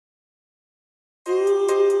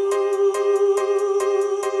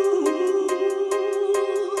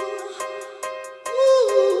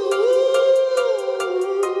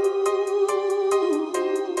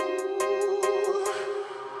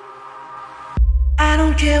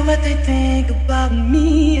don't care what they think about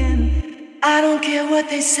me, and I don't care what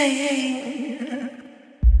they say.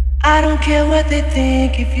 I don't care what they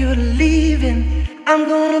think if you're leaving. I'm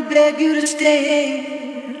gonna beg you to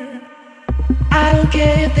stay. I don't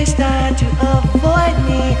care if they start to avoid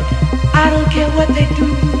me. I don't care what they do.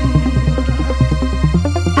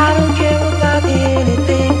 I don't care about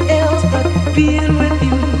anything else but being with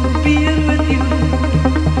you, being with you.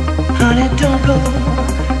 Honey, don't go,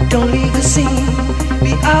 don't leave the scene.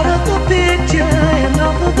 Be out of the picture and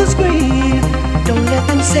off of the screen. Don't let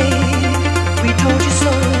them say we told you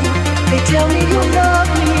so. They tell me you love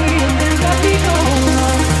me and then let me go.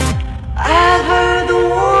 I've heard the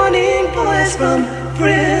warning voice from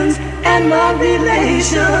friends and my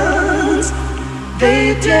relations.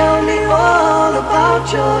 They tell me all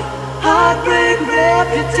about your heartbreak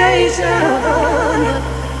reputation.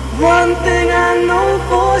 One thing I know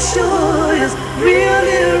for sure is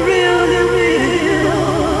really, really real.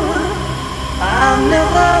 I've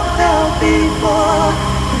never felt before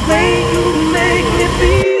the way you make me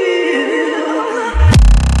feel.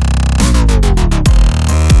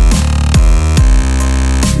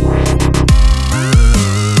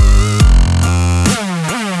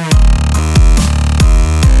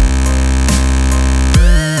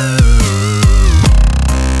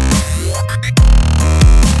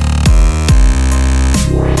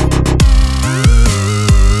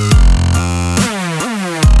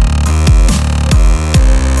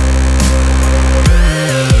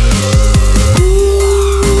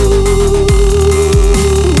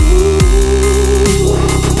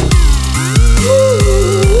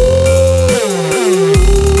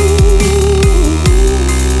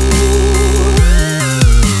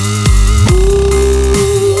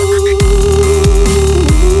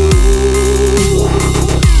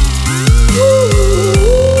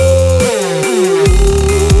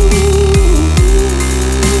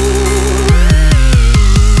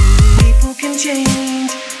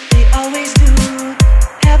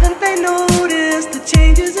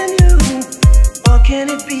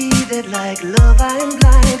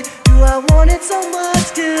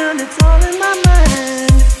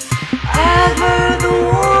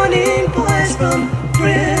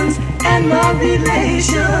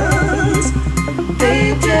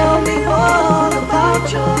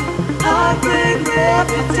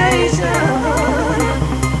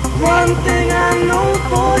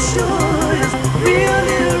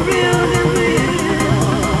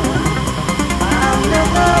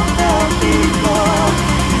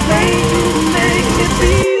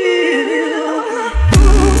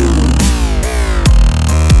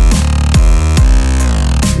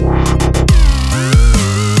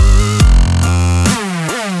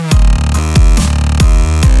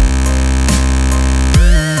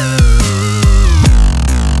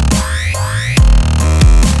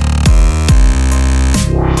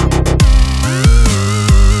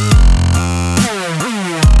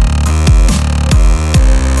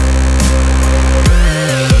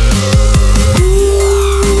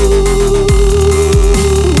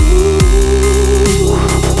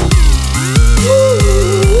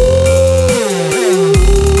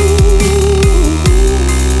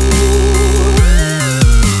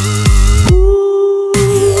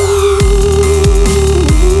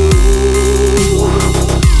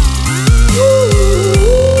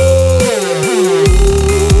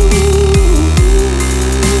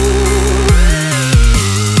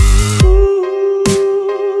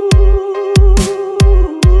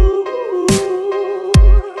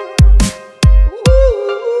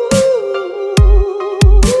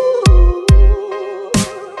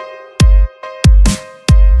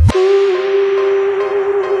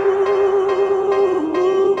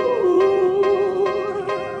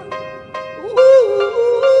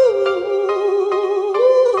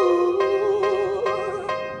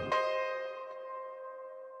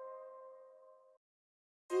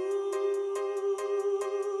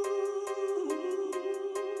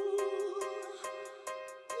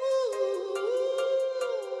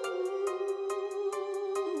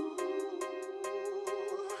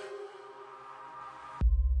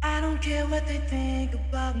 I don't care what they think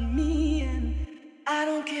about me, and I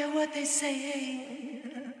don't care what they say.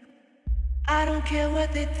 I don't care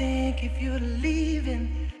what they think if you're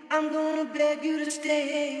leaving. I'm gonna beg you to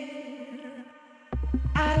stay.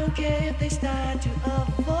 I don't care if they start to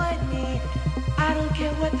avoid me. I don't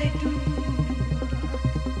care what they do.